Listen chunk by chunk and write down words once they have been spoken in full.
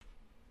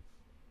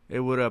Hey,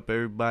 what up,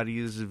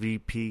 everybody? This is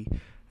VP.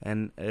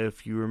 And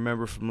if you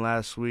remember from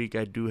last week,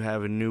 I do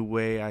have a new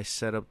way I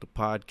set up the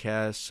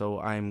podcast. So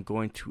I'm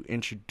going to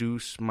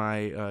introduce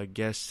my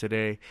guest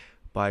today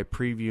by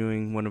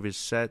previewing one of his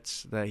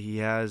sets that he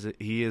has.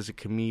 He is a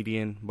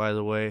comedian, by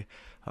the way,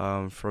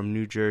 from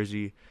New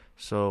Jersey.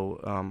 So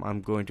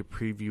I'm going to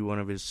preview one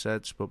of his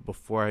sets. But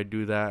before I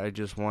do that, I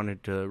just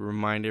wanted to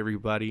remind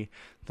everybody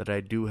that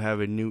I do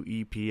have a new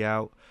EP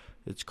out.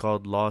 It's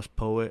called Lost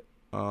Poet.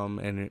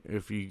 And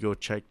if you go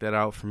check that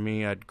out for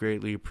me, I'd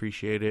greatly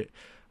appreciate it.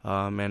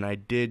 And I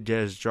did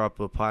just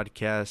drop a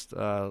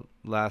podcast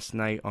last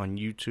night on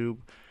YouTube,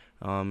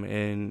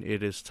 and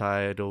it is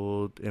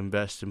titled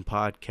Invest in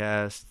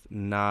Podcast,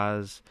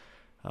 Nas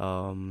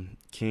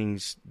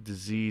King's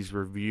Disease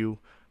Review,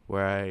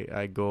 where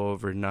I go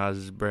over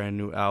Nas's brand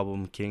new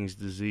album, King's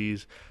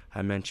Disease.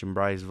 I mentioned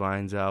Bryce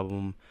Vine's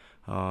album.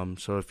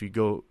 So if you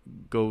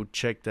go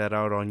check that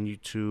out on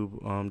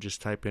YouTube,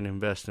 just type in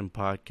Invest in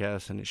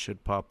Podcast and it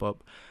should pop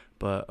up.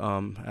 But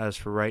as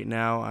for right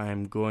now,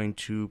 I'm going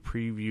to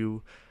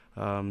preview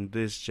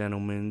this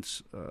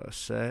gentleman's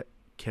set,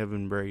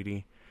 Kevin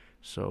Brady.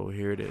 So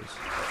here it is.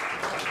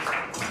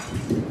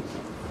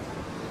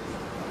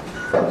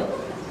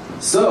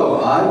 So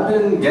I've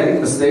been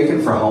getting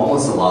mistaken for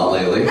homeless a lot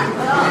lately.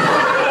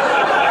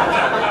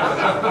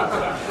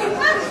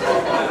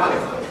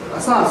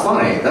 That's not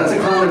funny. That's a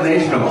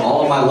condemnation of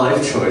all of my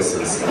life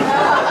choices.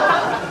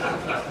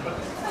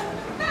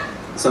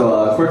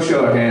 So, quick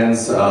show of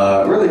hands,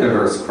 really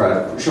diverse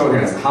crowd. Show of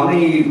hands, how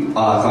many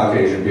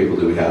Caucasian people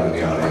do we have in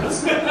the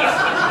audience?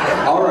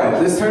 All right,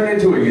 this turned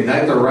into a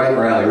Unite the Right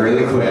rally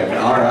really quick.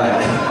 All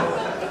right.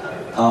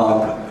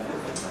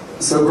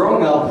 So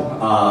growing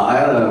up, I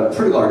had a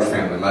pretty large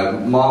family. My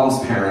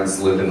mom's parents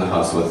lived in the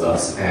house with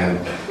us, and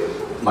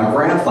my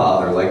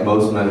grandfather, like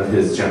most men of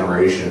his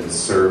generation,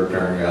 served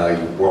during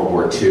World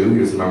War II. He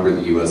was a member of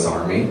the U.S.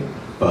 Army.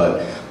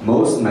 But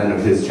most men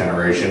of his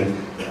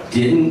generation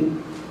didn't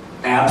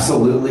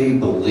absolutely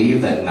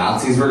believe that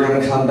Nazis were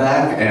going to come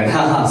back. And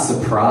haha,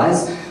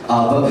 surprise.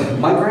 But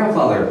my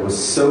grandfather was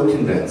so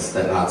convinced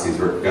that Nazis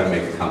were going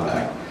to make a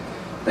comeback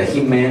that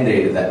he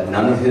mandated that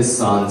none of his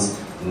sons,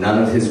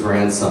 none of his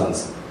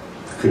grandsons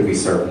could be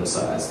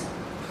circumcised.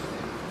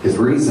 His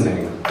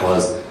reasoning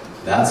was,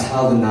 that's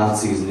how the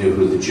Nazis knew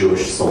who the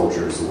Jewish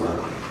soldiers were.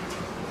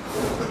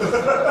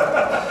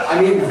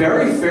 I mean,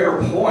 very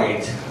fair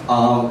point.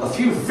 A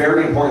few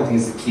very important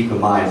things to keep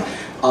in mind.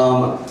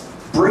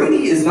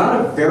 Brady is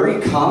not a very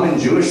common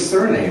Jewish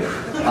surname.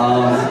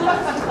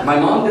 My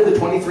mom did the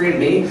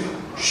 23andMe.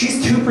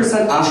 She's 2%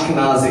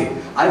 Ashkenazi.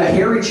 I have a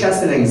hairy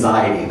chest and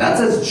anxiety. That's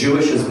as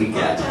Jewish as we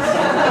get.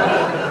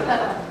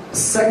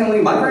 Secondly,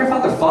 my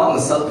grandfather fought in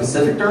the South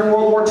Pacific during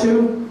World War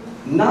II.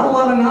 Not a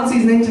lot of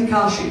Nazis named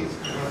Takashi.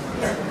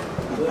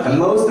 And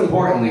most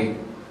importantly,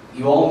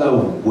 you all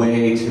know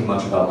way too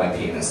much about my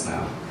penis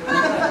now.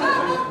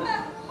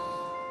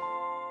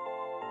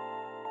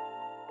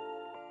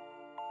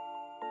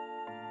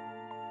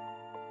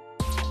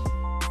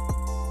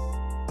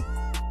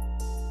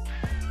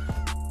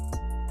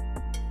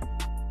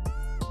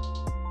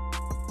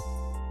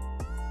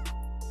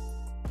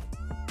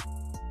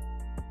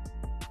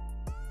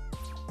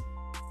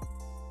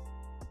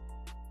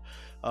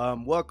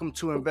 Welcome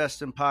to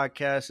Invest in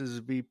Podcast. This is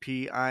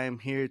VP. I am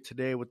here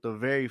today with the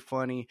very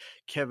funny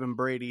Kevin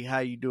Brady. How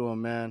you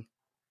doing, man?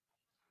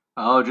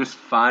 Oh, just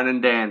fine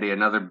and dandy.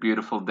 Another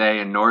beautiful day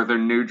in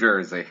northern New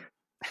Jersey.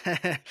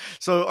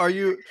 So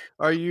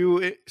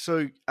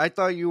so I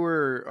thought you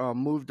were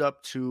moved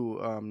up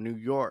to New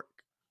York.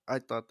 I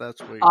thought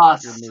that's where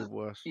your move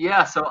was.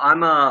 Yeah, so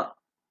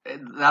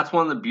that's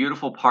one of the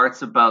beautiful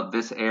parts about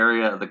this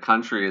area of the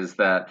country is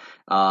that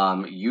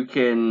you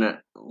can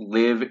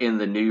live in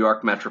the New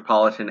York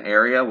metropolitan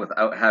area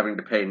without having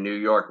to pay New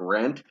York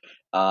rent.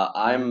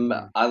 I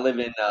live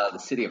in the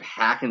city of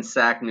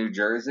Hackensack, New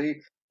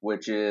Jersey,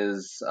 which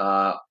is,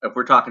 if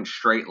we're talking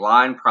straight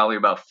line, probably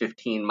about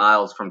 15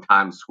 miles from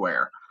Times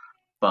Square.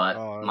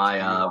 But my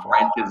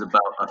rent is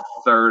about a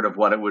third of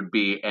what it would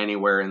be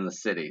anywhere in the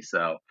city.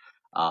 So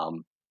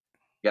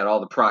get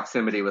all the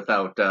proximity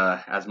without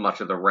as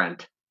much of the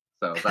rent.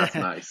 So that's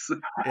nice.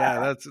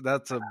 Yeah,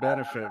 that's a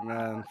benefit,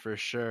 man, for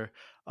sure.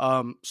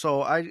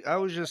 So I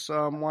was just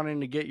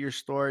wanting to get your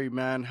story,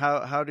 man.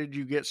 How did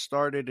you get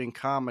started in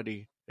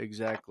comedy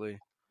exactly?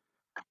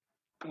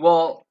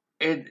 Well,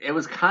 it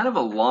was kind of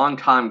a long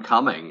time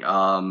coming.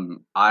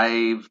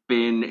 I've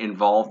been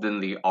involved in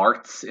the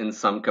arts in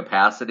some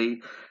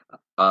capacity.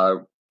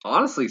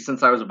 Honestly,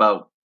 since I was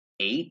about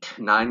 8,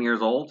 9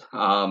 years old.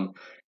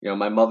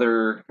 My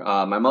mother,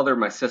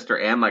 my sister,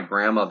 and my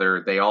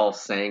grandmother, they all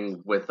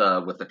sang with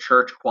the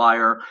church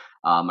choir.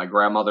 My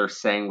grandmother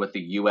sang with the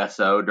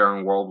USO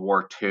during World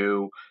War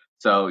II.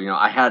 So,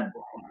 I had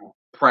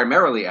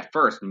primarily at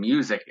first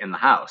music in the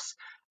house.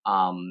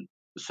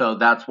 So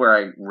that's where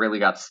I really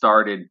got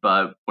started.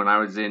 But when I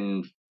was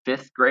in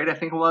 5th grade, I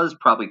think it was,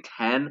 probably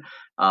 10,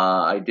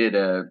 I did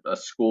a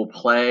school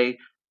play.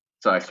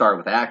 So I started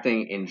with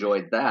acting,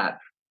 enjoyed that.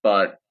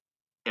 But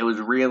it was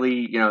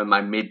really, in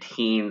my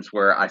mid-teens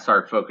where I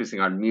started focusing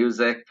on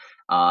music.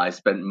 I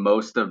spent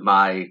most of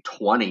my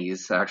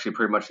 20s, actually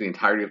pretty much the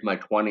entirety of my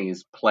 20s,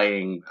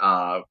 playing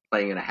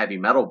in a heavy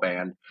metal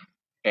band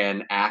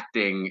and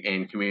acting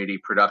in community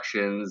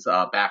productions,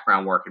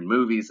 background work in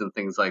movies and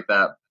things like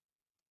that.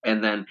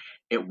 And then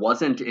it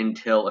wasn't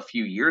until a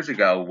few years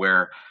ago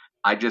where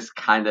I just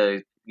kind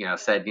of,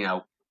 said,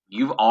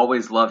 you've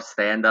always loved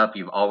stand up,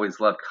 you've always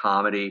loved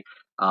comedy.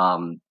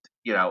 Um,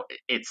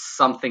 it's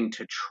something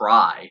to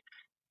try.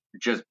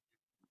 Just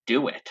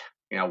do it.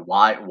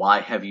 Why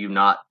have you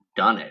not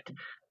done it?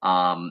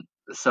 Um,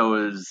 so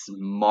it was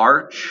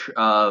March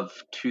of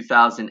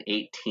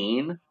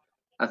 2018,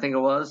 I think it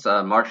was.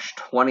 March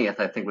 20th,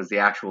 I think, was the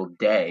actual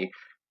day.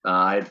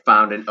 I had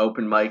found an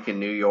open mic in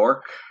New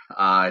York.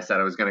 I said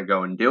I was going to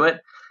go and do it.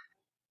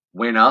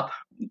 Went up,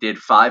 did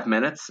 5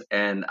 minutes,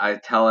 and I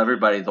tell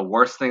everybody the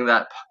worst thing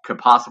that could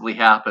possibly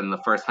happen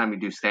the first time you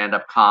do stand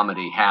up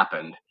comedy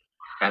happened,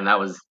 and that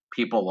was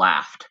people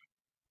laughed.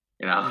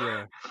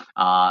 Yeah.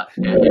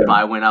 If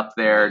I went up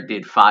there,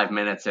 did 5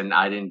 minutes, and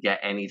I didn't get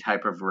any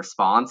type of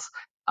response,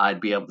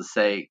 I'd be able to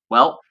say,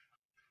 well,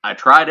 I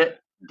tried it,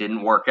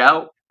 didn't work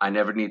out, I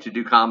never need to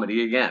do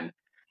comedy again.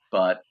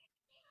 But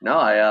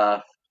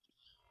no,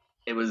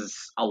 it was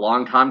a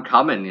long time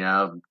coming,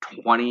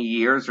 20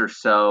 years or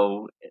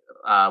so,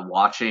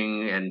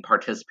 watching and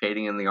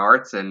participating in the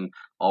arts and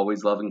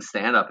always loving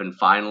stand up. And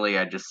finally,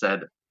 I just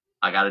said,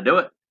 I got to do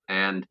it.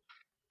 And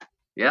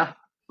yeah,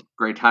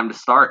 great time to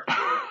start.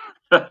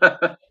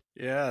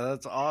 Yeah,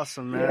 that's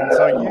awesome, man.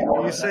 So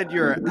you said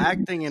you're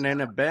acting and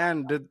in a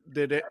band.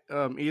 Did it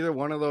either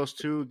one of those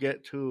two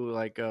get to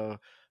like a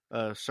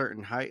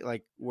certain height,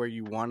 like where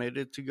you wanted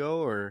it to go,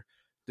 or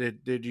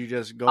did you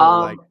just go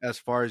like um, as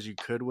far as you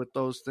could with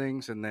those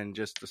things and then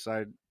just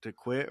decide to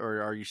quit,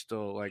 or are you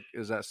still like,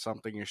 is that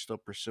something you're still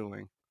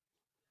pursuing?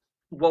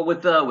 well,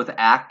 with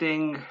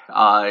acting,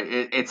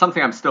 it's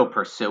something I'm still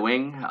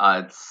pursuing.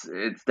 It's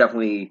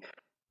definitely,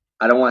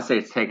 I don't want to say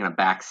it's taken a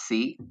back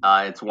seat.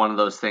 It's one of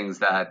those things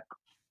that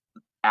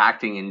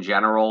acting in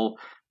general,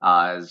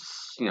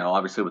 is,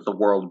 obviously with the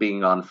world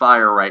being on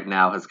fire right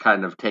now, has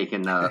kind of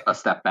taken a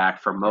step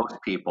back for most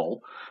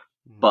people.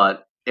 Hmm.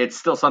 But it's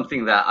still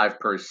something that I've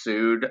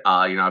pursued.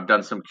 I've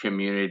done some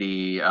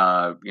community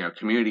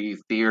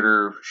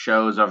theater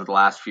shows over the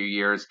last few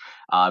years.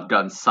 I've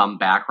done some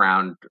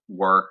background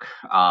work.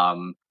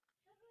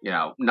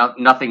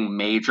 Nothing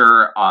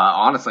major.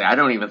 Honestly, I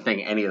don't even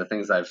think any of the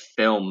things I've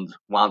filmed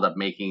wound up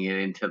making it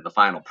into the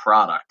final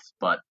product.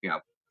 But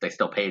they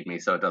still paid me,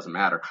 so it doesn't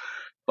matter.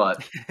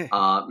 But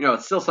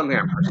it's still something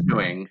I'm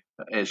pursuing.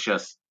 It's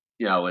just,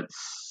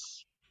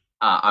 it's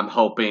I'm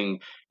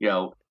hoping,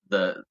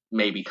 the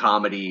maybe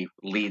comedy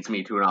leads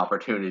me to an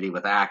opportunity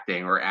with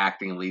acting, or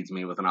acting leads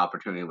me with an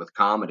opportunity with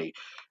comedy.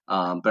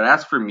 But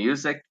as for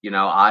music,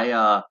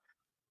 I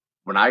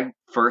when I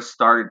first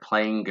started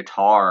playing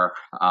guitar,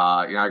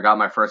 I got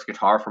my first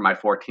guitar for my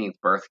 14th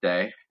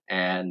birthday,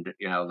 and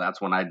that's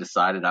when I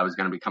decided I was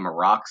going to become a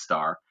rock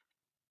star.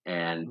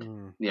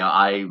 And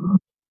Mm.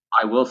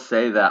 I will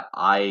say that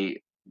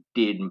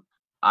did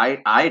I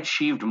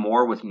achieved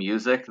more with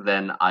music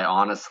than I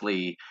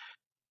honestly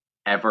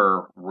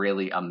ever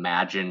really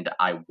imagined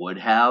I would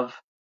have.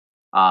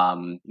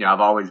 I've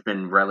always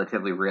been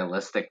relatively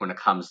realistic when it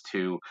comes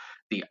to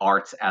the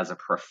arts as a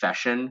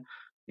profession.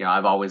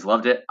 I've always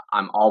loved it.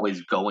 I'm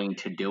always going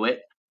to do it,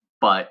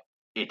 but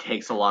it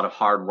takes a lot of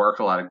hard work,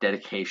 a lot of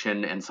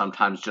dedication, and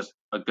sometimes just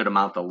a good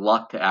amount of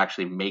luck to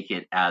actually make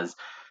it as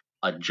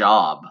a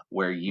job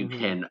where you Hmm.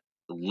 can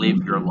live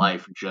your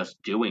life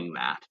just doing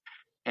that.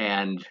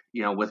 And,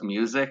 with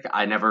music,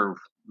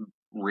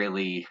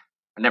 really,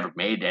 I never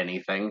made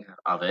anything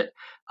of it.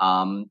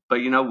 But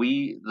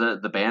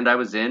the band I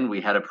was in, we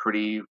had a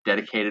pretty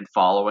dedicated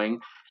following.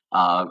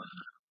 Uh,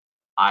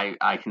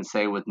 I can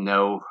say with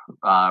no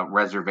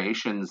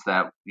reservations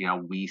that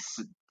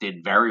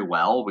did very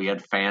well. We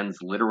had fans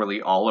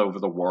literally all over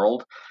the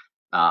world.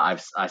 I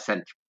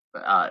sent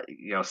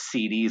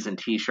CDs and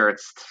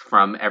T-shirts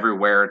from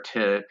everywhere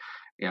to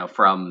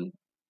from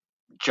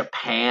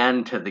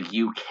Japan to the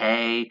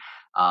UK,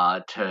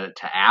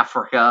 to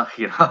Africa,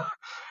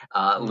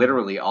 Hmm.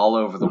 literally all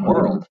over the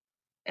world.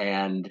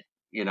 And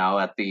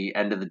at the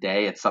end of the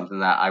day, it's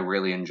something that I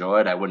really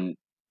enjoyed. I wouldn't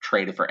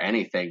trade it for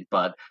anything,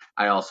 but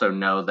I also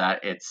know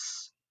that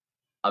it's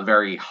a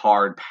very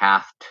hard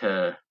path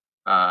to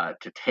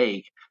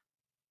take,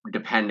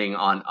 depending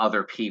on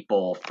other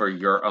people, for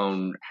your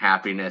own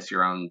happiness,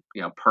 your own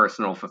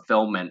personal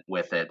fulfillment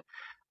with it.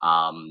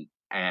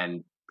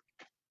 And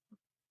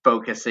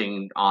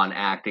focusing on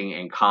acting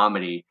and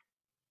comedy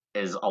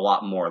is a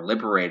lot more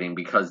liberating,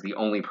 because the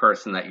only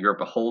person that you're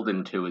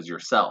beholden to is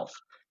yourself.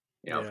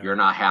 If you're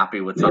Yeah. not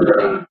happy with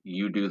something,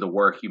 you do the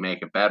work, you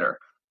make it better.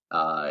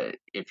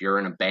 If you're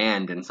in a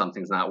band and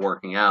something's not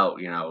working out,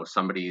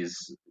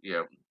 somebody's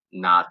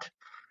not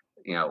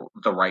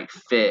the right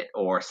fit,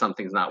 or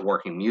something's not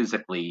working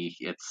musically,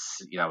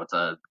 it's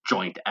a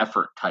joint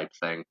effort type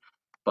thing.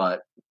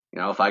 But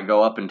if I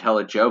go up and tell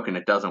a joke and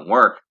it doesn't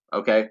work,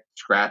 okay,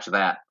 scratch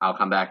that. I'll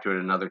come back to it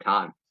another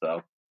time.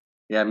 So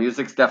yeah,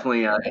 music's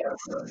definitely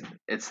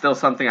it's still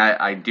something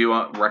I do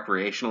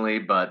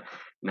recreationally, but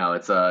no,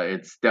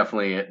 it's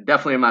definitely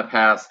in my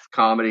past.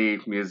 Comedy,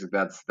 music,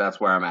 that's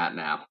where I'm at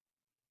now.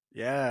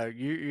 Yeah,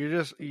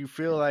 you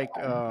feel like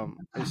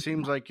it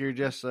seems like you're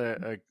just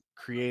a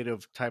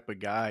creative type of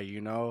guy,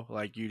 you know?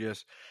 Like you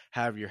just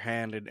have your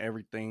hand in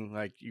everything,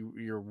 like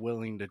you're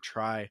willing to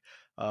try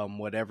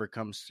whatever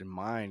comes to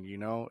mind, you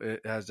know?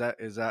 Is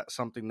that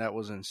something that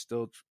was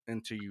instilled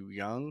into you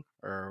young,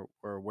 or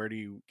where do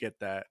you get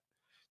that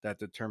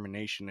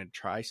determination to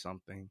try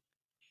something?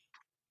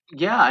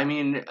 Yeah, I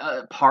mean,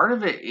 part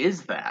of it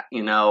is that,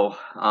 you know,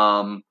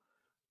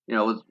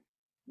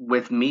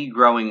 with me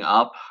growing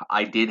up,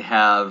 I did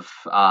have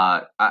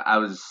I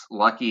was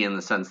lucky in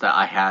the sense that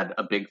I had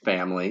a big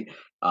family.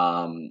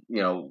 I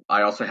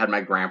also had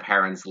my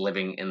grandparents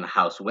living in the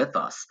house with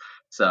us.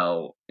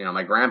 So,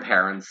 my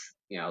grandparents,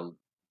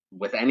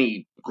 with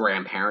any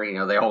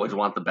grandparent, they always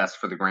want the best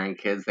for the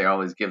grandkids. They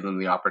always give them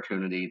the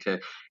opportunity to,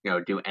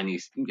 do any,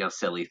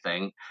 silly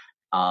thing.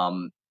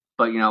 Um,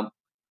 but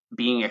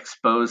being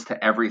exposed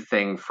to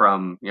everything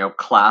from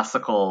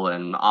classical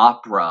and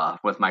opera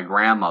with my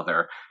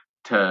grandmother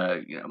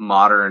to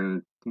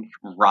modern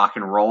rock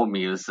and roll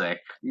music,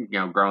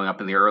 growing up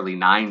in the early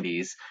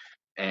 90s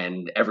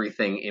and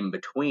everything in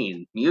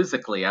between.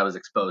 Musically, I was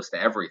exposed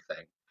to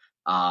everything.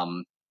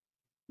 Um,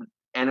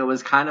 and it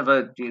was kind of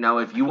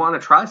if you want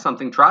to try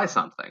something, try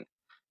something.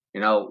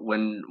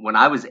 When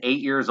I was 8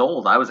 years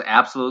old, I was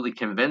absolutely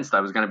convinced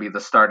I was going to be the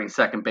starting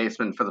second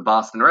baseman for the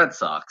Boston Red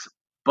Sox.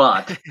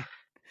 But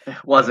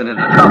wasn't in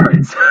the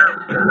cards.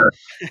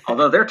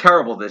 Although they're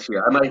terrible this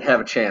year, I might have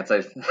a chance.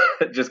 I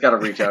just got to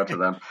reach out to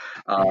them.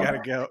 You Um,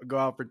 got to go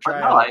out for but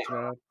no, tryouts,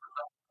 man.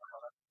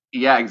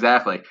 yeah,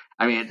 exactly.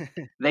 I mean,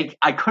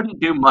 I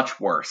couldn't do much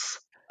worse.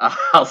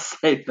 I'll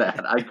say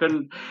that I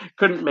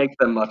couldn't make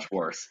them much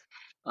worse.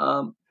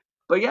 Um,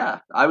 but yeah,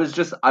 I was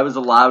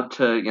allowed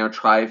to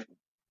try.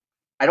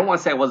 I don't want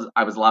to say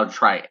I was allowed to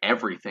try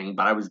everything,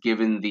 but I was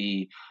given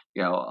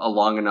a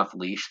long enough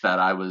leash that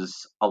I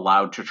was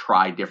allowed to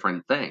try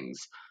different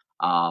things.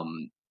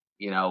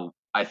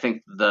 I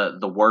think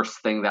the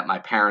worst thing that my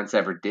parents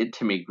ever did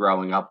to me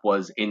growing up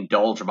was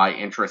indulge my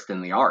interest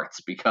in the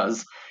arts,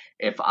 because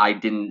if I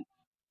didn't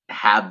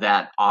have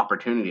that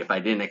opportunity, if I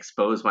didn't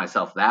expose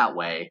myself that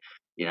way,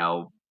 you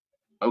know,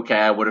 okay,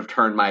 I would have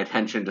turned my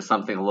attention to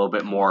something a little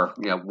bit more,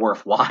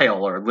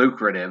 worthwhile or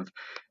lucrative.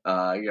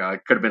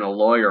 It could have been a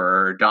lawyer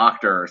or a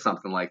doctor or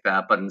something like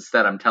that. But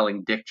instead, I'm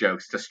telling dick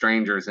jokes to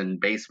strangers in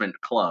basement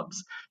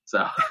clubs.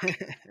 So,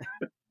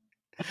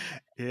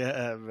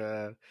 Yeah,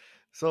 man.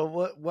 So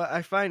what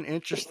I find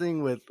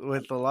interesting with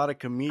a lot of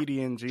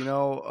comedians,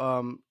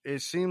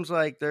 it seems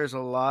like there's a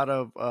lot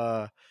of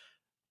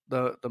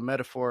the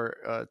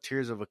metaphor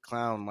tears of a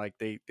clown, like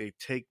they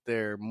take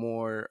their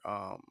more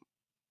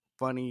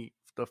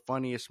the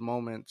funniest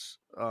moments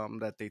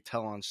that they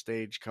tell on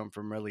stage come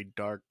from really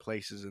dark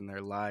places in their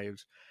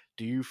lives.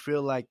 Do you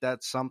feel like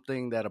that's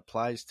something that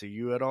applies to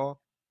you at all?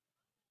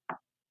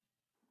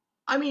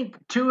 I mean,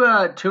 to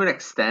an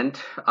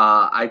extent,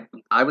 I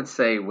would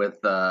say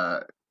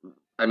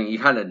I mean, you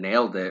kind of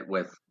nailed it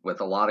with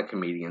a lot of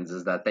comedians,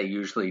 is that they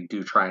usually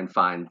do try and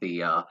find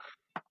the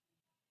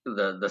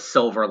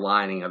silver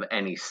lining of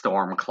any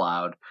storm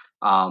cloud.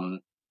 Um,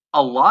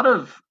 a lot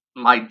of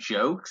my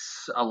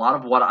jokes, a lot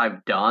of what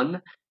I've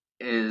done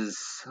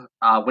is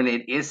when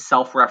it is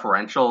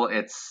self-referential,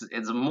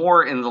 it's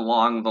more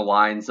along the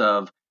lines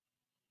of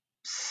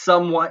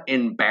somewhat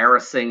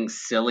embarrassing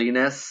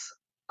silliness,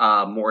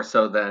 more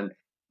so than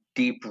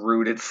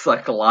deep-rooted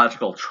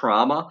psychological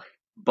trauma.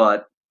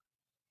 But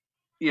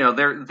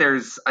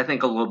there's I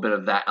think a little bit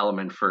of that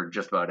element for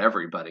just about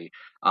everybody.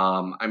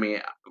 I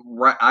mean,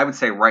 I would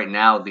say right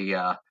now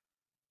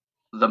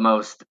the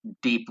most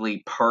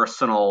deeply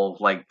personal,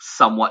 like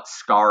somewhat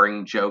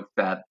scarring joke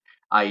that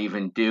I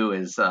even do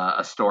is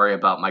a story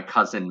about my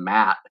cousin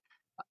Matt,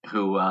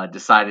 who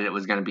decided it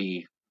was going to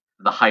be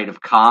the height of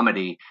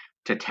comedy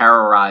to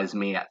terrorize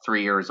me at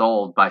 3 years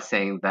old by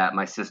saying that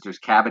my sister's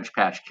Cabbage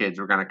Patch Kids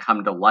were going to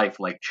come to life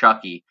like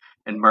Chucky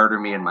and murder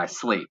me in my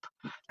sleep.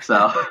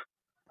 So,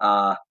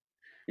 uh,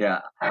 yeah,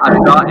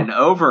 I've gotten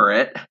over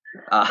it.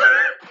 Uh,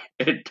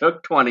 it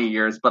took 20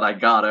 years, but I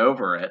got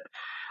over it.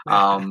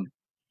 Um,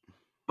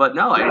 but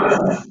no,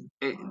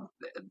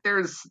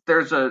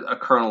 there's a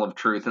kernel of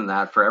truth in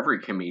that for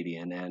every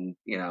comedian, and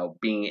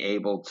being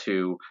able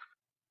to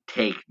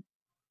take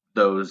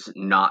those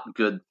not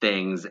good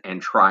things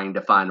and trying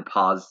to find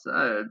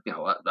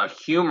a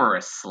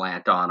humorous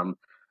slant on them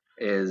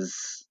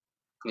is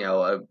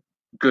a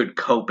good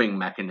coping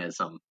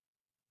mechanism.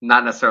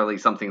 Not necessarily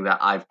something that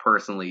I've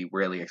personally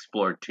really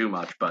explored too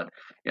much, but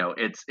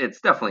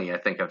it's definitely, I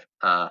think,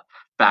 a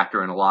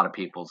factor in a lot of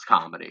people's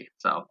comedy.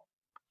 So.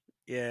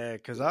 Yeah,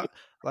 because I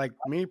like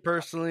me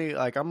personally,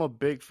 like I'm a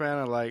big fan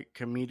of like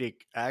comedic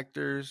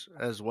actors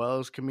as well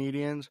as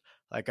comedians.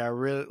 Like I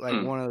really like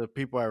Mm. one of the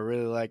people I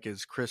really like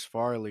is Chris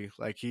Farley.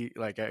 Like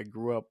I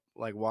grew up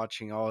like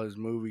watching all his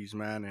movies,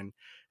 man,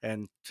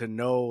 and to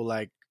know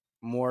like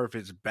more of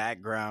his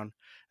background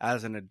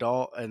as an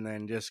adult, and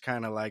then just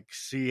kind of like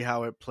see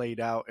how it played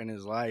out in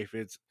his life.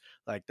 It's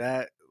like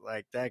that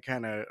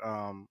kind of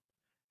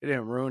it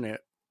didn't ruin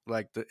it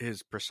like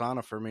his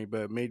persona for me,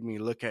 but it made me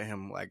look at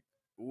him like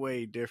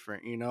way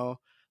different, you know.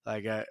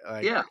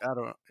 Yeah. I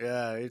don't,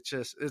 yeah, it's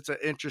an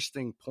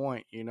interesting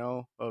point, you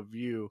know, of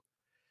view.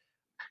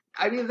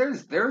 I mean,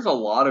 there's a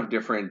lot of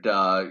different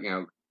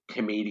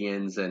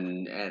comedians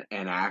and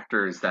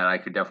actors that I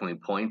could definitely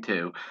point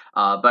to.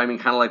 But I mean,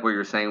 kind of like what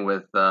you're saying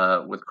with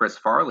Chris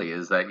Farley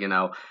is that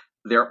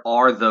there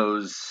are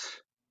those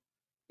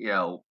you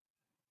know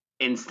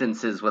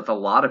instances with a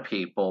lot of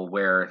people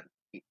where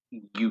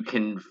you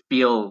can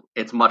feel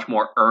it's much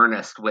more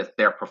earnest with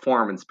their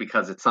performance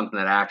because it's something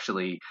that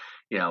actually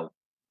you know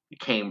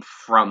came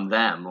from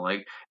them.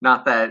 Like,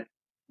 not that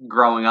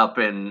growing up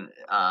in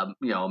a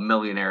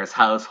millionaire's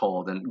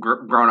household and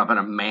growing up in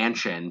a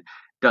mansion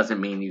doesn't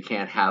mean you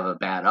can't have a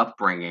bad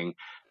upbringing,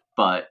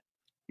 but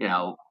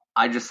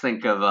I just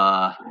think of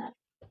a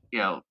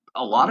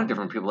lot of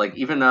different people, like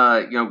even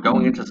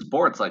going into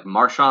sports, like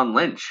Marshawn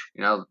Lynch,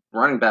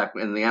 running back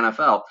in the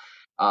NFL.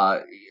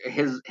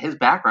 His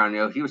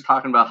background, he was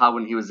talking about how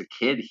when he was a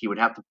kid he would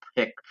have to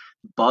pick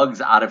bugs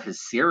out of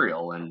his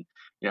cereal, and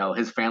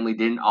his family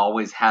didn't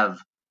always have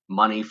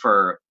money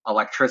for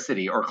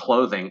electricity or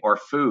clothing or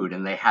food,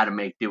 and they had to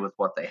make do with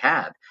what they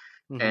had.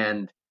 Mm-hmm.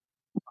 And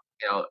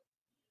you know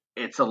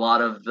it's a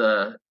lot of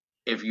the,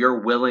 if you're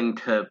willing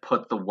to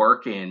put the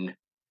work in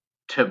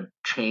to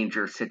change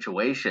your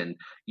situation,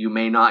 you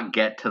may not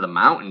get to the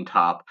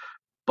mountaintop,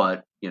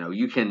 but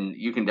you can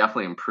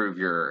definitely improve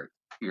your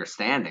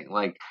standing.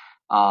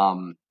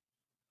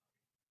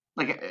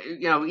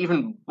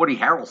 Even Woody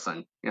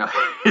Harrelson,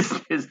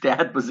 his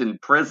dad was in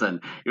prison.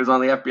 He was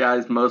on the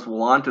FBI's most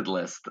wanted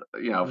list,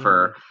 Mm-hmm.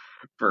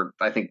 for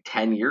I think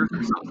 10 years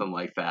or something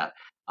like that.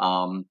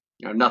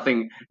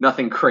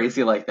 Nothing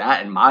crazy like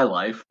that in my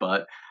life,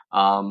 but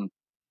I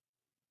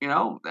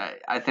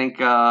think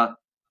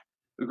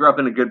we grew up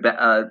in a good,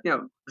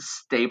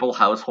 stable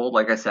household.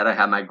 Like I said, I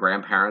had my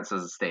grandparents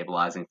as a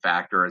stabilizing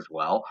factor as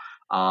well.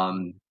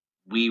 Mm-hmm.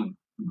 We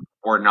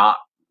were not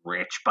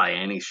rich by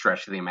any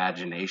stretch of the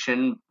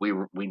imagination.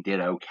 We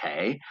did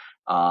okay.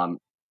 Um,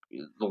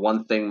 the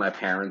one thing my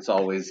parents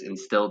always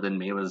instilled in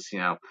me was,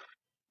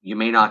 you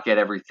may not get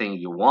everything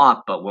you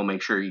want, but we'll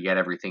make sure you get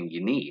everything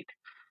you need.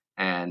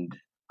 And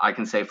I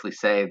can safely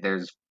say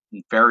there's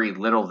very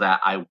little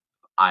that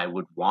I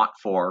would want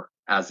for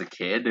as a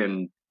kid,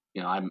 and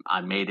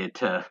I made it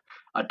to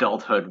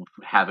adulthood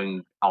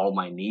having all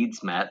my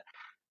needs met.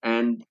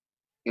 And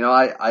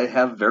I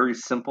have very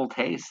simple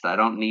taste. I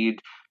don't need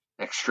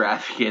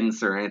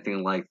extravagance or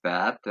anything like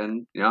that.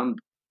 And I'm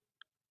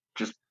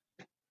just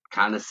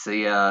kind of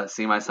see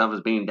myself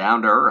as being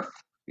down to earth.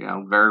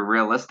 Very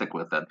realistic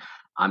with it.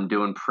 I'm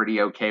doing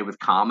pretty okay with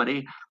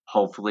comedy.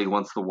 Hopefully,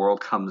 once the world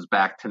comes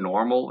back to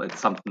normal, it's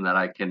something that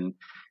I can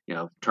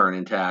turn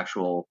into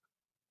actual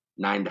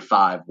 9 to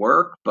 5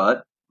 work.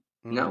 But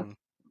you know,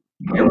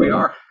 Mm-hmm. here we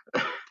are.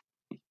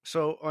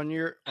 So on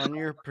your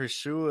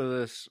pursuit of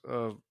this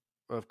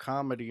of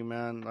comedy,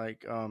 man,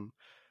 like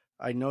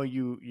I know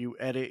you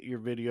edit your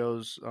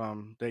videos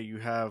that you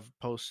have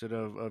posted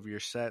of your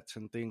sets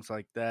and things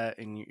like that,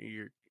 and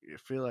you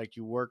feel like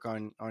you work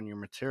on your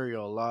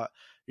material a lot.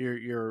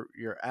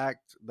 Your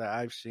act that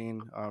I've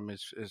seen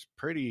is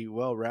pretty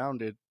well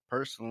rounded.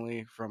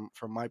 Personally, from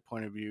my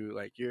point of view,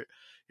 like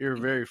you're a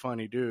very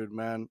funny dude,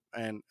 man.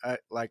 And I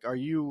like, are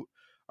you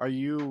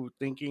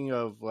thinking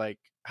of like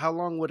how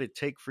long would it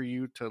take for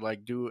you to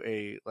like do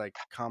a like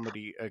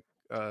comedy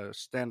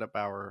stand up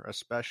hour, a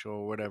special,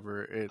 or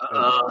whatever it's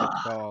Uh,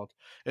 called?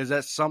 Is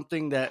that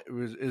something that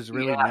is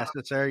really yeah,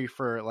 necessary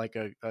for like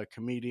a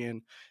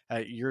comedian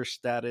at your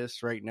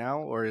status right now,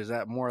 or is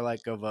that more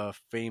like of a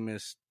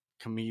famous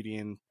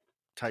comedian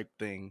type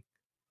thing?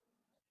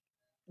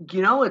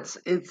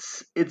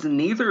 it's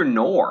neither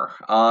nor.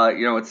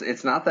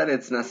 It's not that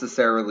it's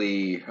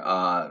necessarily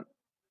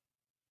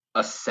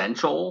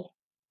essential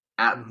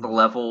at the Hmm.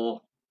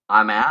 level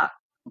I'm at,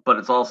 but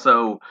it's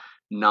also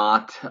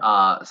not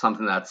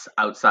something that's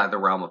outside the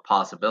realm of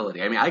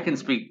possibility. I mean, I can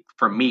speak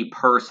for me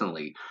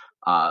personally,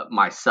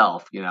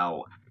 myself.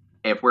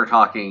 If we're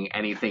talking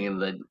anything in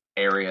the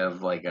area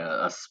of like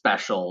a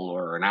special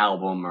or an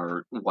album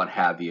or what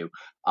have you,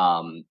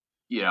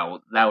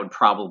 that would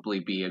probably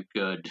be a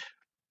good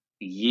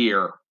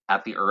year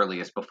at the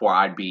earliest before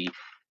I'd be,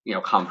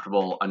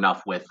 comfortable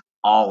enough with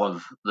all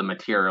of the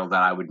material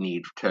that I would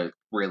need to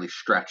really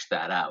stretch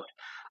that out.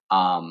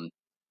 Um,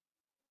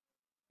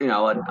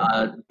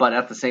 but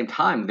at the same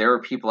time, there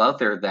are people out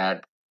there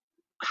that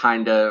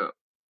kind of,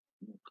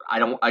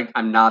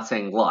 I'm not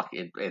saying luck.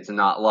 It's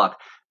not luck.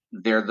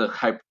 They're the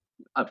type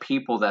of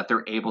people that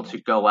they're able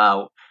to go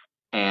out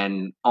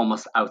and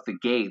almost out the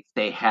gate,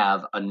 they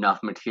have enough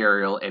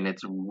material and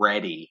it's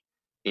ready.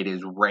 It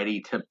is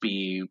ready to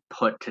be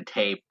put to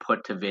tape,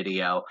 put to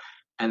video,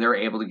 and they're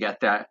able to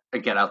get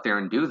out there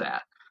and do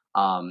that.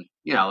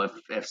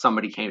 If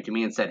somebody came to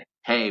me and said,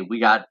 "Hey, we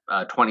got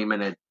a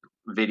 20-minute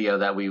video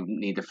that we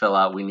need to fill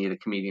out. We need a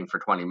comedian for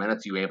 20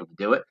 minutes. You able to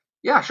do it?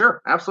 Yeah,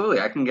 sure, absolutely.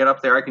 I can get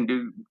up there. I can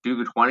do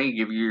the 20,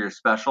 give you your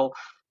special,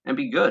 and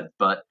be good.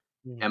 But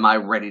am I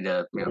ready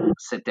to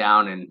sit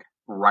down and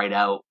write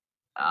out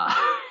uh,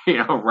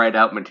 write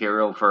out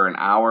material for an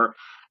hour?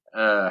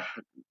 Uh,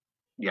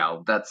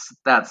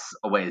 that's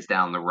a ways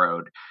down the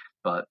road.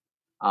 But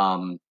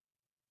um,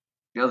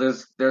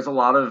 there's a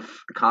lot of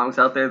comics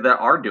out there that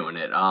are doing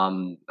it.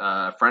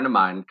 A friend of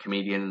mine,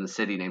 comedian in the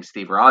city named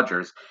Steve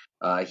Rogers,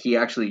 he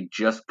actually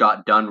just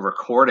got done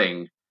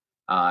recording.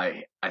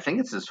 I think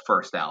it's his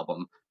first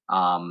album.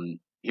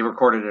 He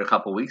recorded it a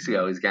couple weeks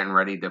ago. He's getting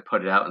ready to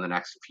put it out in the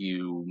next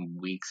few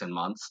weeks and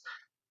months.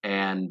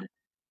 And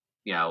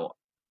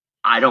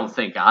I don't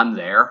think I'm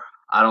there.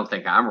 I don't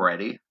think I'm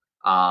ready.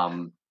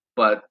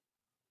 But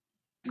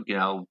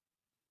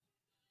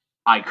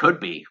I could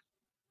be.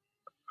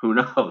 Who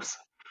knows?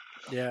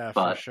 Yeah, for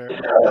But sure.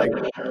 Like,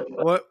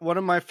 one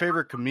of my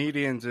favorite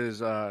comedians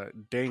is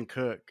Dane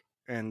Cook,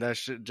 and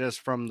that's just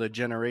from the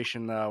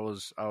generation that I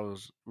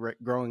was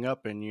growing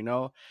up in,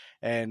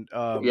 And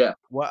yeah,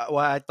 what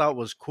I thought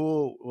was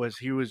cool was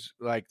he was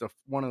like the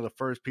one of the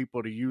first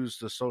people to use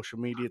the social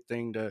media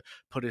thing to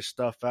put his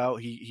stuff out.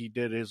 He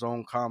did his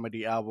own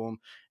comedy album,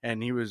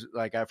 and he was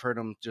like, I've heard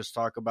him just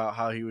talk about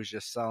how he was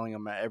just selling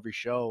them at every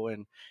show,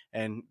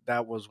 and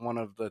that was one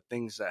of the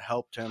things that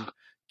helped him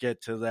get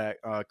to that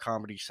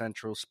Comedy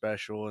Central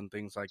special and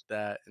things like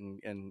that,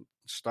 and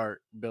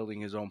start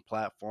building his own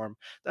platform.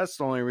 That's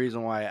the only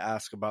reason why I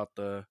ask about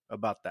the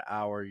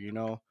hour.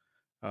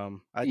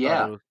 I thought it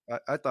yeah. was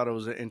I thought it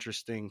was an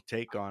interesting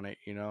take on it.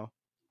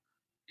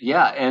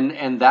 Yeah,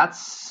 and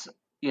that's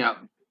you know,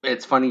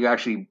 it's funny you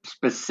actually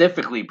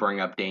specifically bring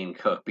up Dane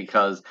Cook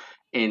because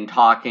in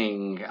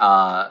talking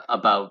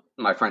about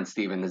my friend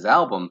Steven, his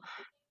album,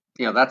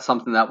 that's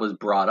something that was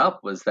brought up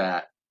was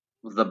that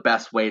the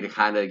best way to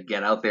kind of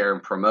get out there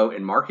and promote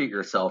and market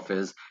yourself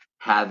is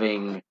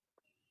having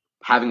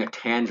having a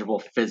tangible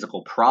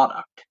physical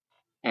product.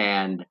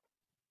 And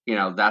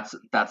that's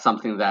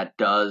something that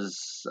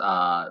does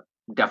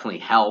definitely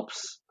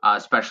helps,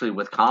 especially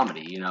with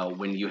comedy.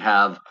 When you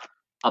have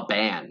a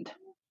band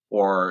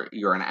or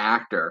you're an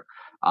actor,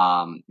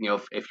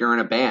 if you're in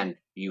a band,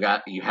 you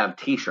have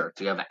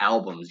T-shirts, you have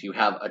albums, you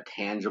have a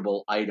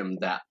tangible item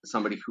that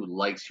somebody who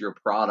likes your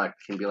product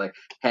can be like,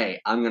 hey,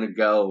 I'm gonna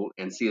go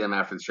and see them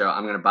after the show.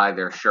 I'm gonna buy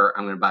their shirt.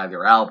 I'm gonna buy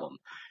their album.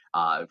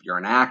 If you're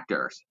an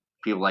actor,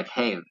 people are like,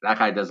 hey, that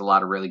guy does a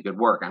lot of really good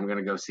work. I'm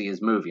gonna go see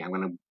his movie. I'm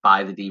gonna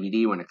buy the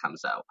DVD when it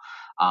comes out.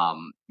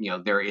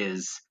 There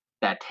is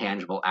that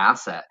tangible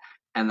asset,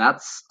 and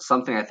that's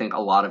something I think a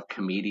lot of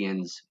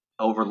comedians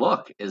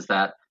overlook is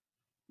that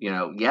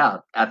yeah,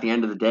 at the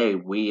end of the day,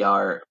 we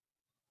are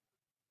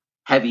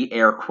heavy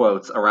air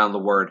quotes around the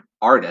word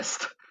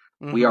artist.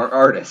 We Hmm. are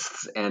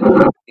artists, and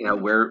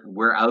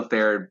we're out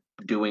there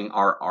doing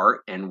our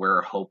art, and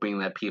we're hoping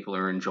that people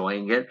are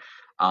enjoying it.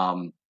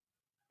 um,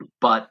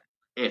 but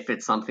if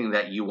it's something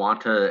that you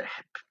want to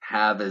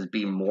have as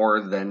be more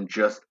than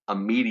just a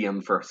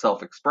medium for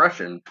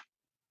self-expression,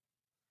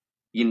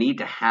 you need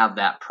to have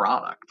that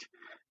product.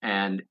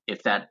 And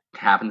if that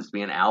happens to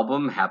be an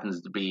album,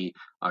 happens to be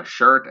a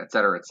shirt, et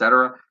cetera,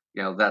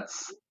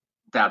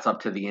 that's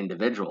up to the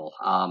individual.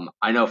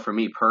 I know for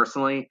me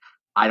personally,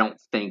 I don't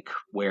think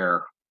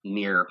we're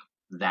near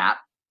that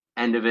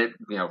end of it,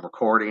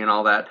 recording and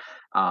all that.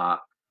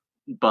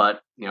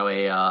 But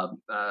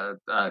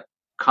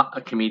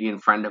a comedian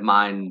friend of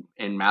mine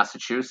in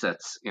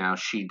Massachusetts,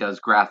 she does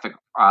graphic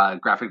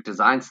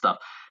design stuff,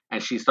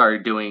 and she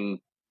started doing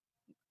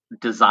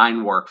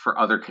design work for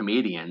other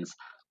comedians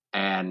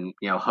and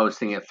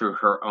hosting it through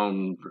her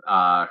own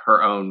I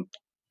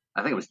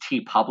think it was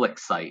T Public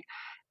site.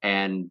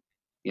 And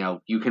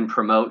you can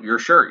promote your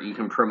shirt, you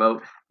can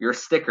promote your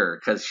sticker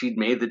because she'd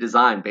made the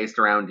design based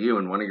around you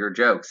and one of your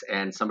jokes,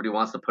 and somebody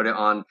wants to put it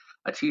on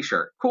a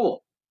t-shirt.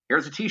 Cool,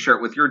 here's a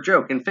t-shirt with your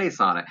joke and face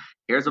on it.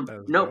 Here's a That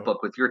was dope.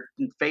 notebook with your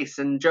face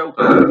and joke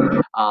on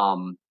it.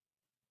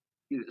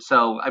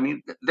 So I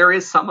mean, there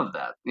is some of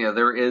that.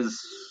 There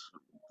is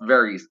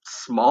very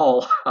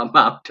small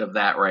amount of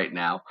that right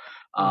now.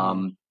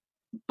 Hmm.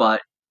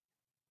 But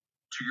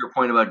to your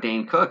point about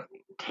Dane Cook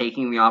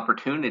taking the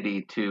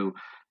opportunity to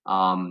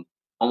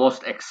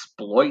almost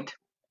exploit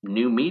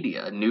new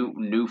media,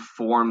 new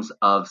forms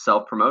of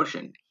self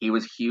promotion. He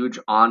was huge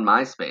on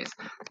MySpace.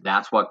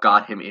 That's what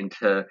got him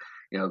into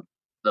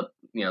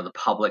the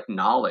public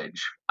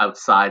knowledge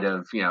outside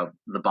of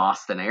the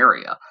Boston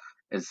area.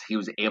 Is he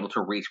was able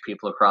to reach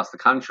people across the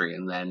country,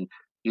 and then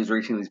he was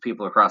reaching these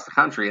people across the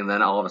country, and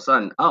then all of a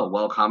sudden, oh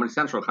well, Comedy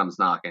Central comes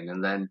knocking,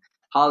 and then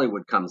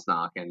Hollywood comes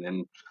knocking,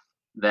 and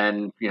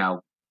then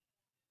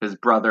his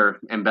brother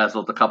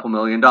embezzled a couple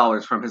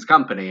 $1,000,000 from his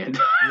company, and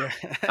Yeah.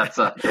 that's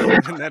a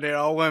And then it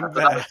all went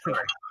another bad.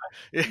 story.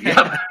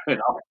 Yep, Yeah.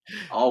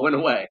 all went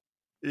away.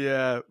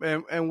 Yeah,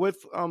 and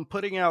with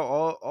putting out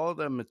all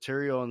the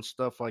material and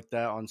stuff like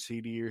that on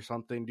CD or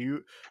something, do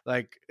you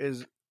like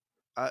is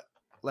I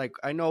like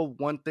I know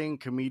one thing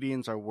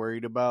comedians are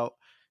worried about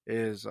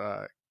is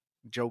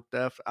joke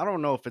theft. I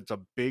don't know if it's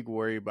a big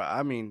worry, but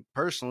I mean,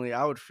 personally,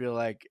 I would feel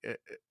like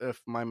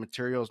if my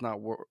material's not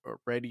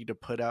ready to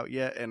put out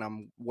yet and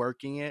I'm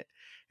working it,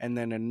 and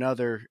then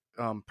another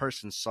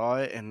person saw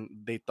it and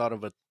they thought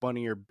of a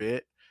funnier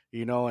bit,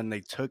 and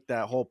they took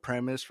that whole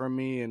premise from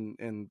me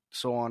and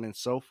so on and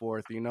so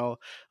forth,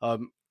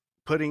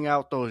 putting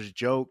out those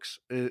jokes,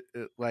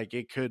 like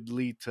it could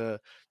lead to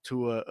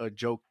a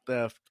joke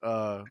theft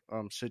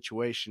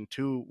situation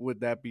too.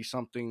 Would that be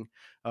something?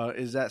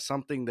 Is that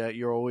something that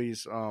you're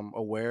always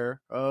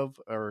aware of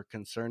or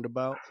concerned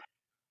about?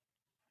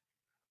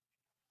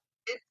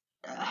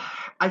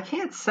 I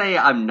can't say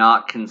I'm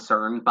not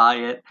concerned by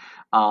it.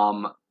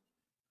 Um,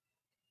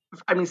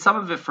 I mean, some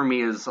of it for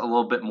me is a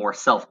little bit more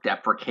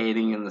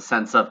self-deprecating in the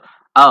sense of,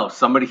 oh,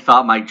 somebody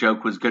thought my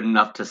joke was good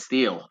enough to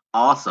steal.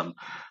 Awesome.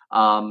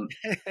 Um,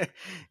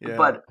 Yeah.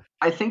 but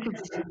I think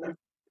it's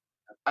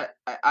I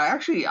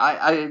actually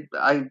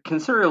I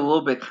consider it a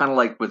little bit kind of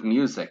like with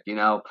music.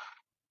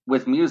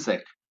 With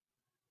music,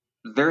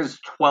 there's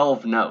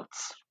 12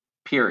 notes.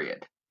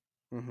 Period.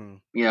 Hmm.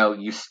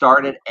 You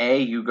start at A,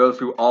 you go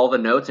through all the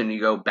notes, and you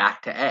go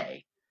back to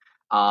A.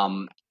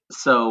 Um,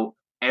 so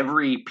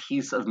every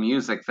piece of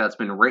music that's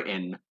been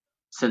written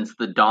since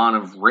the dawn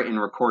of written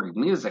recorded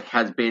music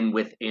has been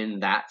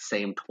within that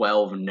same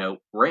 12 note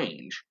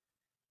range.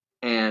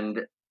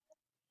 And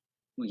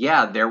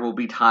yeah, there will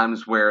be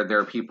times where there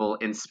are people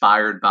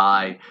inspired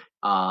by,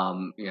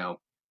 um, you know,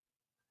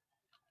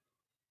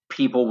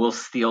 people will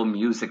steal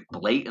music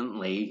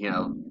blatantly,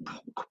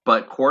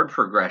 but chord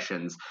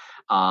progressions,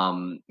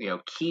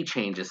 key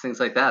changes, things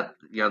like that.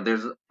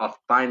 There's a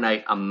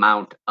finite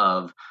amount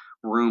of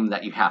room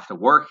that you have to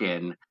work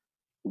in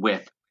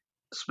with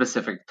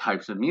specific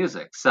types of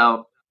music.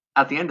 So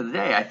at the end of the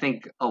day, I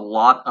think a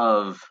lot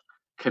of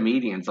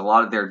comedians, a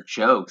lot of their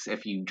jokes,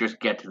 if you just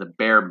get to the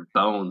bare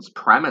bones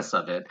premise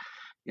of it,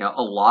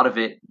 a lot of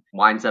it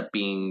winds up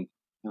being,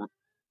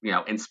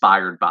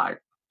 inspired by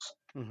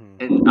Hmm.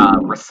 and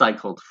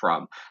recycled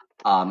from.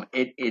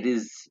 It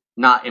is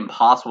not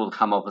impossible to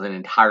come up with an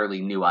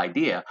entirely new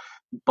idea,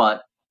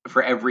 but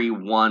for every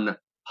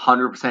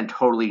 100%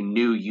 totally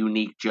new,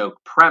 unique joke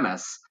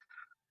premise,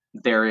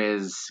 there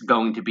is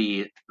going to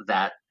be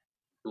that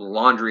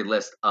laundry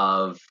list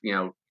of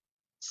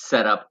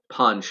setup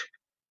punch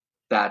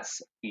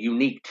that's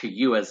unique to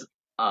you as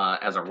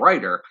a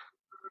writer,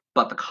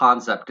 but the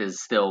concept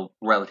is still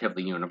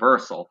relatively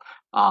universal.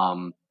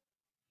 Um,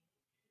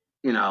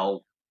 you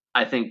know,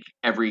 I think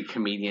every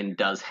comedian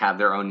does have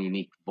their own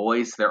unique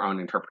voice, their own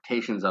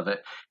interpretations of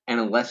it, and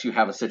unless you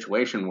have a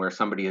situation where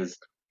somebody is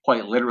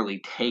quite literally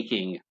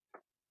taking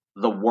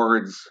the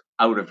words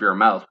out of your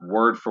mouth,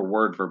 word for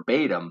word,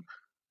 verbatim,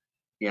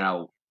 you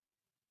know,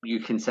 you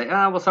can say,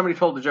 well, somebody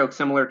told a joke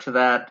similar to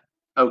that.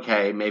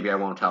 Okay, maybe I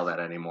won't tell that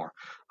anymore.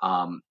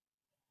 Um,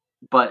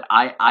 but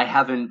I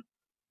haven't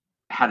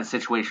had a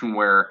situation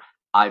where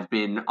I've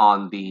been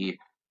on the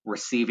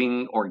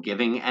receiving or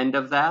giving end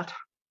of that.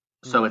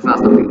 So it's Hmm. not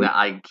something that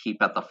I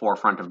keep at the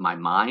forefront of my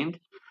mind.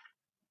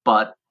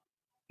 But,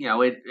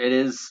 it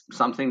is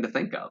something to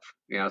think of,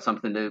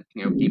 something to,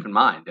 keep in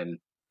mind. And,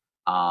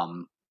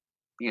 um,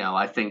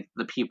 I think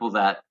the people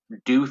that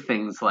do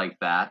things like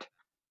that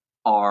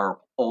are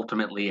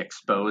ultimately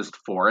exposed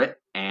for it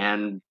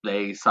and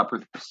they suffer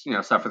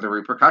the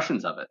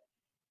repercussions of it.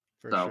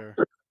 For So sure.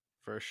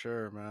 For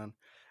sure, man.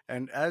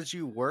 And as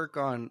you work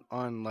on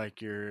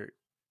like your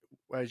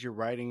as you're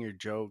writing your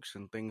jokes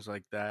and things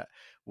like that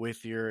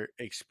with your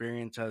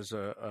experience as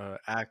a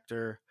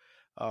actor,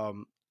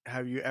 um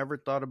have you ever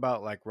thought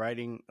about like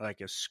writing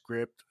like a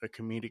script, a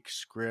comedic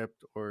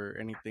script or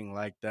anything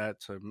like that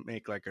to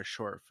make like a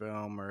short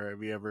film, or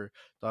have you ever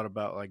thought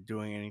about like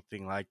doing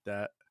anything like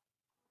that?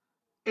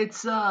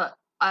 it's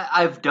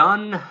I've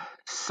done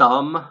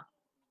some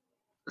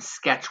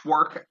sketch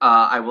work,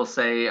 I will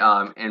say,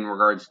 in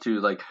regards to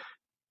like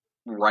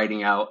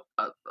writing out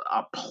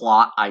a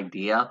plot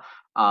idea.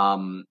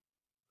 Um,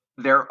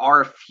 there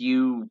are a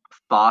few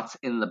thoughts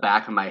in the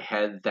back of my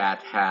head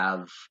that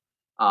have,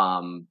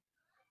 um,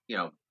 you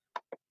know,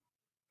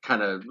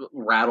 kind of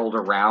rattled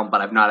around,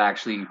 but I've not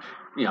actually,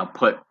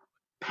 put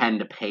pen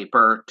to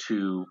paper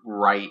to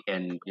write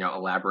and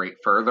elaborate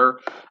further.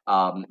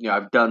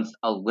 I've done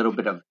a little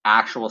bit of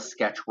actual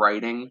sketch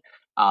writing,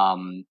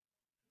 um,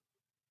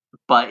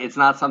 but it's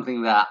not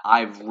something that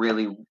I've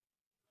really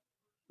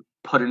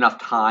put enough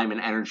time and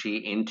energy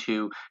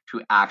into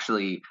to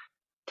actually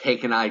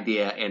take an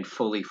idea and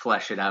fully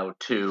flesh it out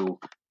to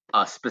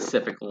a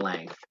specific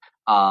length.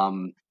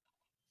 Um,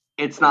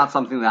 it's not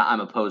something that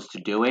I'm opposed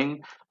to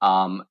doing.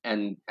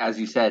 And as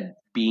you said,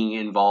 being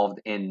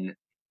involved in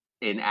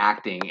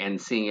acting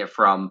and seeing it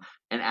from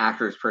an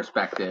actor's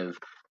perspective,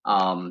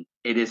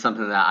 it is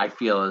something that I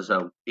feel as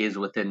though is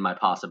within my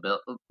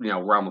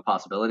realm of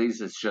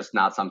possibilities. It's just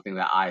not something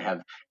that I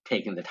have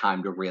taken the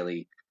time to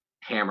really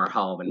hammer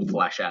home and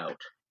flesh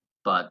out.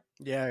 But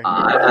Yeah,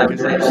 I yeah, would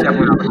because say it's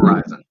definitely on the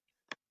horizon.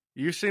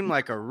 you seem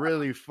like a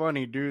really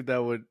funny dude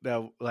that would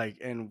that like,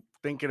 and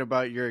thinking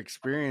about your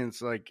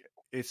experience, like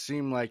it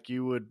seemed like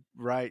you would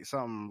write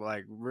something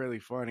like really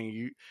funny.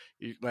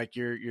 You like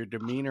your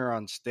demeanor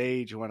on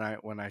stage when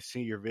I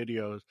see your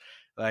videos,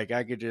 like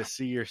I could just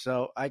see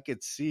yourself. I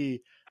could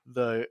see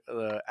the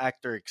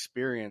actor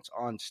experience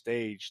on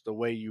stage, the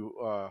way you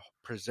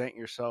present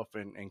yourself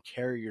and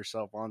carry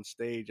yourself on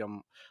stage.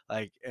 I'm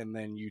like, and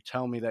then you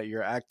tell me that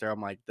you're an actor.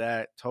 I'm like,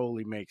 that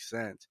totally makes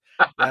sense.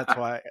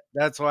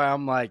 That's why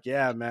I'm like,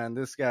 yeah, man,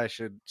 this guy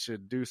should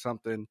do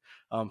something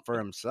for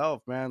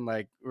himself, man.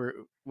 Like,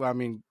 well, I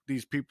mean,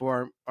 these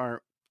people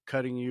aren't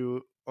cutting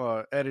you,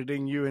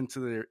 editing you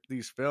into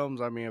these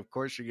films. I mean, of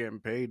course you're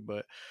getting paid,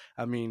 but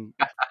I mean,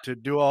 to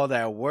do all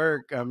that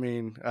work, I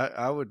mean,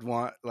 I would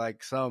want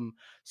like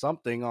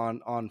something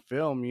on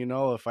film,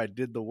 if I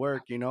did the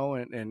work,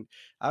 and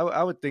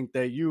I would think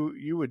that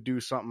you would do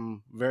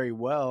something very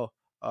well,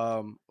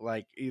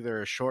 like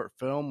either a short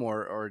film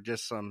or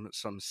just some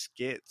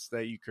skits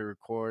that you could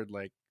record,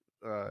 like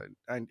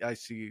I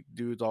see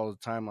dudes all the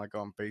time, like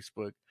on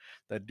Facebook,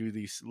 that do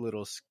these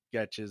little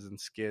sketches and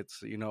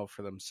skits,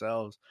 for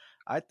themselves.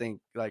 I think,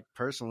 like,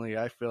 personally,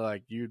 I feel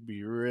like you'd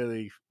be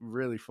really,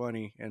 really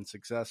funny and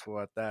successful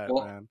at that,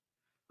 Well, man.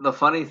 the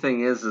funny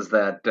thing is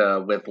that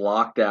with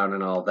lockdown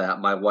and all that,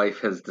 my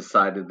wife has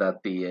decided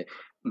that the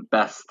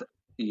best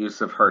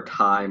use of her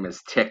time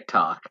is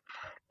TikTok,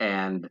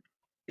 and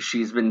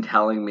she's been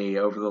telling me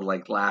over the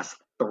last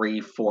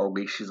 3 4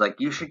 weeks, she's like,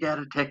 "You should get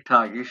a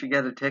TikTok. You should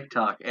get a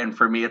TikTok." And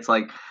for me, it's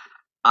like,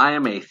 I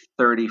am a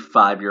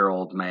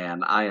 35-year-old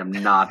man. I am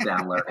not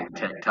downloading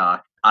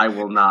TikTok. I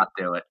will not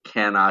do it.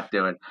 Cannot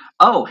do it.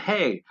 Oh,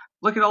 hey,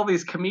 look at all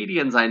these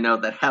comedians I know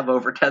that have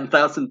over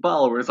 10,000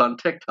 followers on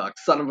TikTok.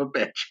 Son of a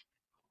bitch.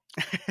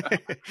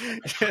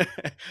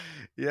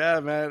 Yeah,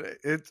 man,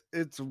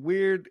 it's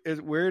weird.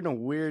 We're in a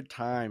weird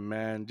time,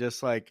 man.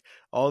 Just like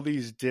all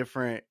these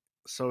different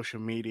social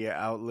media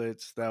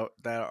outlets that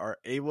are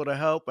able to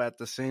help, at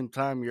the same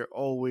time you're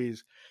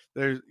always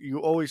there, you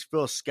always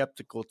feel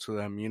skeptical to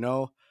them,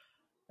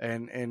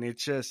 and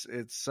it's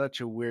such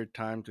a weird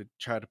time to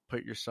try to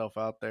put yourself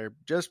out there,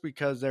 just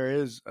because there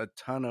is a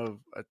ton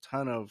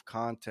of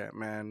content,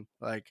 man.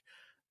 Like,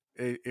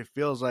 it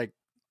feels like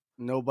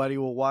nobody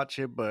will watch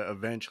it, but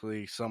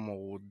eventually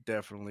someone will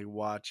definitely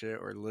watch it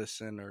or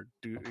listen or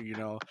do,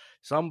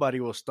 somebody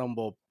will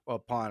stumble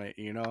upon it.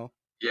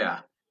 Yeah.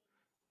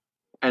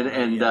 And But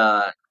and yeah.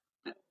 uh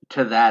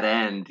to that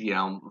end,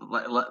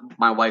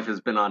 my wife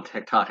has been on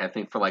TikTok, I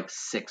think, for like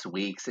 6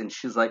 weeks, and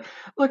she's like,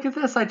 "Look at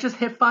this! I just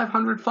hit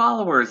 500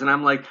 followers," and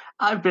I'm like,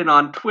 "I've been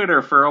on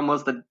Twitter for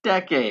almost a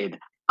decade.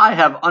 I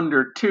have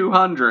under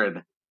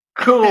 200.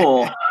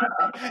 Cool."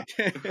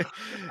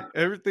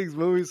 Everything's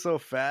moving so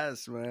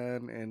fast,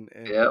 man, and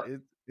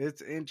Yep.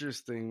 it's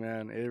interesting,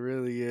 man. It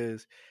really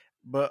is.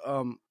 But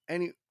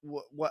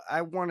what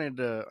I want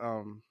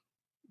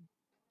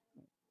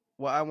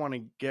to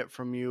get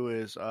from you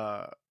is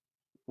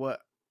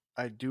what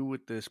I do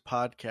with this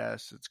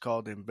podcast. It's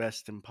called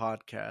Invest in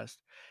Podcast,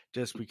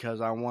 just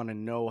because I want to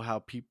know how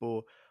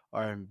people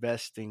are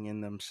investing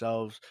in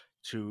themselves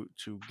to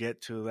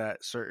get to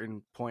that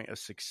certain point of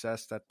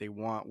success that they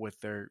want with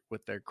their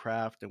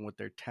craft and with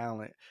their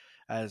talent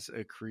as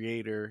a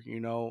creator,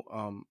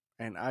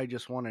 and I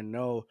just want to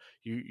know,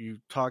 you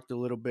talked a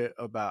little bit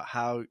about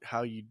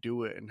how you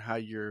do it and how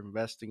you're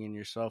investing in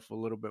yourself a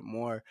little bit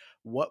more.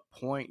 What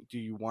point do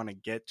you want to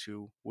get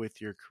to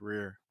with your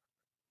career?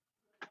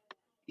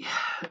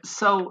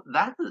 So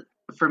that,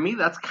 for me,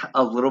 that's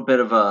a little bit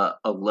of a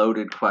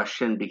loaded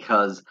question,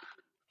 because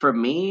for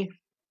me,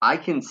 I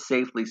can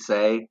safely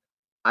say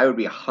I would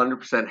be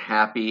 100%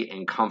 happy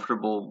and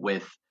comfortable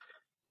with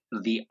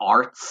the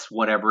arts,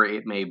 whatever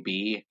it may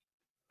be,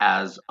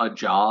 as a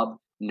job,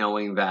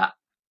 knowing that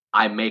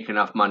I make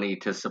enough money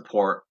to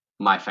support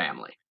my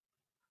family.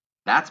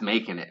 That's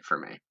making it for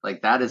me.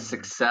 Like, that is Mhm.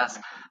 success.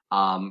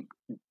 Um,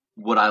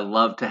 would I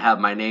love to have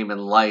my name in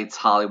lights,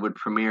 Hollywood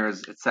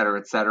premieres, et cetera,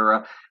 et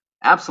cetera?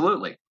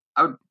 Absolutely.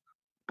 I would.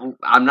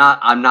 I'm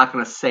not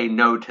going to say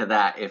no to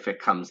that if it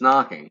comes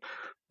knocking.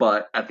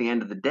 But at the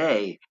end of the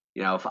day,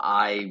 if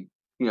I,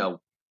 you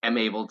know, am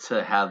able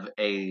to have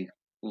a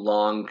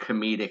long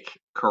comedic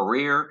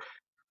career,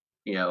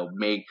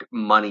 make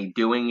money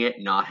doing it,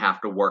 not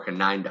have to work a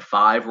 9 to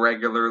 5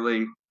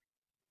 regularly,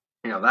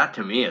 that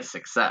to me is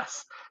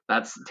success.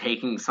 That's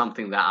taking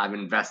something that I've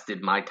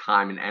invested my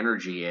time and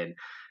energy in,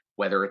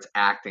 whether it's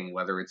acting,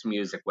 whether it's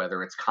music,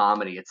 whether it's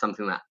comedy. It's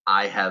something that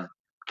I have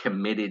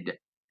committed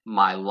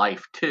my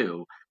life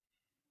to,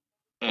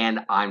 and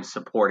I'm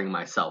supporting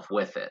myself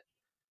with it.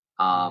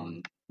 Mm.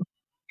 Um,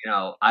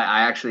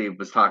 I actually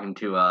was talking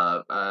to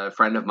a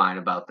friend of mine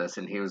about this,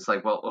 and he was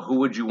like, "Well, who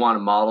would you want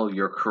to model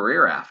your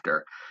career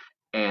after?"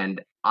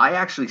 And I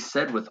actually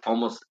said with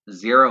almost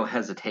zero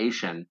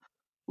hesitation,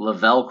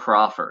 Lavelle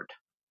Crawford.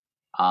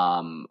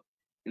 Um,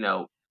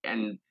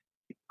 and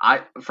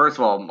I, first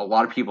of all, a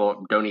lot of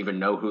people don't even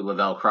know who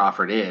Lavelle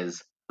Crawford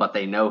is, but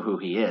they know who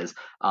he is.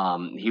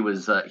 He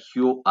was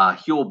Huel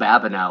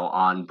Babineau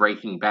on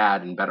Breaking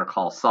Bad and Better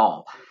Call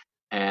Saul,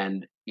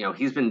 and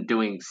he's been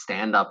doing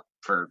stand up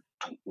for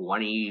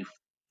 20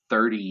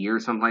 30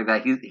 years, something like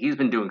that. He's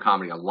been doing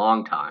comedy a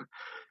long time,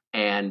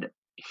 and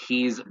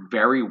he's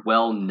very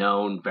well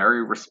known,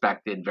 very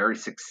respected, very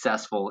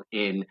successful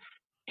in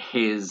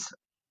his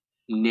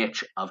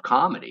niche of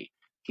comedy.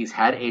 He's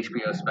had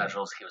HBO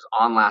specials. He was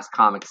on Last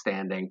Comic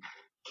Standing.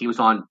 He was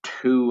on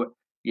two,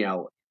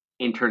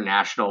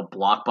 international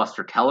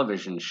blockbuster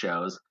television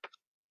shows,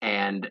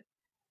 and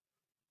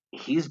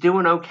he's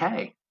doing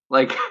okay.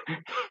 Like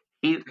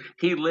he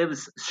he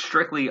lives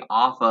strictly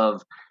off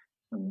of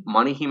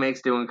money he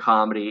makes doing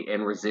comedy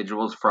and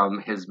residuals from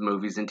his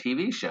movies and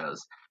TV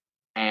shows.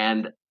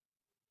 And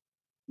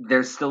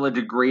there's still a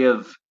degree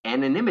of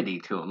anonymity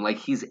to him. Like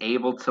he's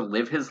able to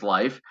live his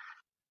life,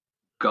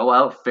 go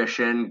out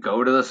fishing,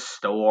 go to the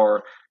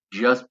store,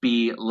 just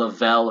be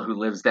Lavelle who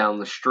lives down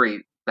the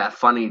street, that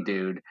funny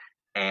dude,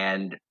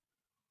 and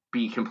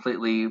be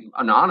completely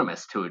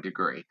anonymous to a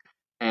degree.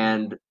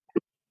 And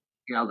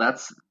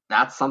that's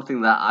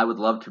something that I would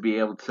love to be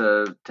able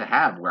to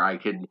have, where I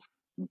could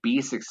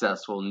be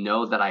successful,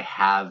 know that I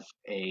have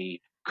a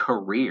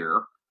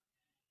career,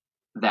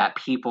 that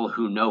people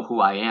who know who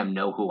I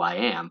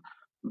am,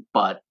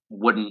 but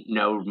wouldn't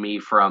know me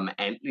from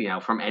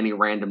from any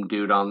random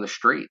dude on the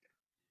street.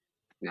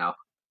 You know,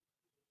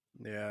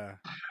 Yeah,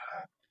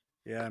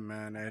 yeah,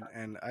 man,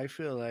 and I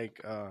feel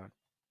like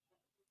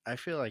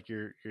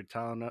you're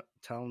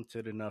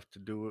talented enough to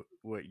do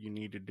what you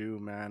need to do,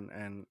 man,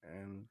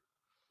 and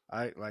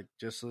I like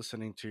just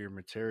listening to your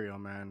material,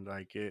 man.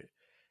 Like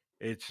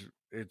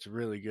it's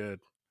really good,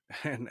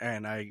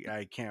 and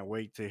I can't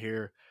wait to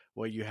hear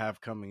what you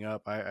have coming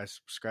up. I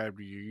subscribe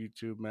to your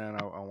YouTube, man.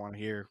 I want to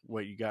hear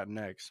what you got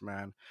next,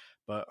 man.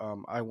 But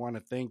I want to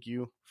thank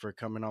you for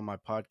coming on my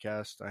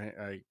podcast.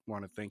 I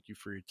want to thank you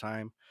for your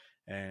time,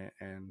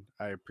 and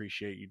I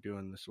appreciate you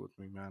doing this with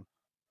me, man.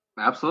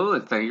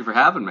 absolutely. Thank you for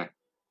having me.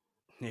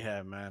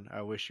 Yeah, man.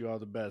 I wish you all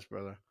the best,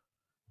 brother.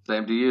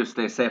 Same to you.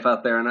 Stay safe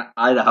out there in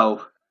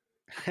Idaho.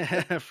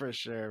 For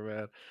sure,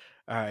 man.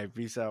 All right,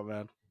 peace out,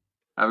 man.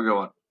 Have a good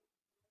one.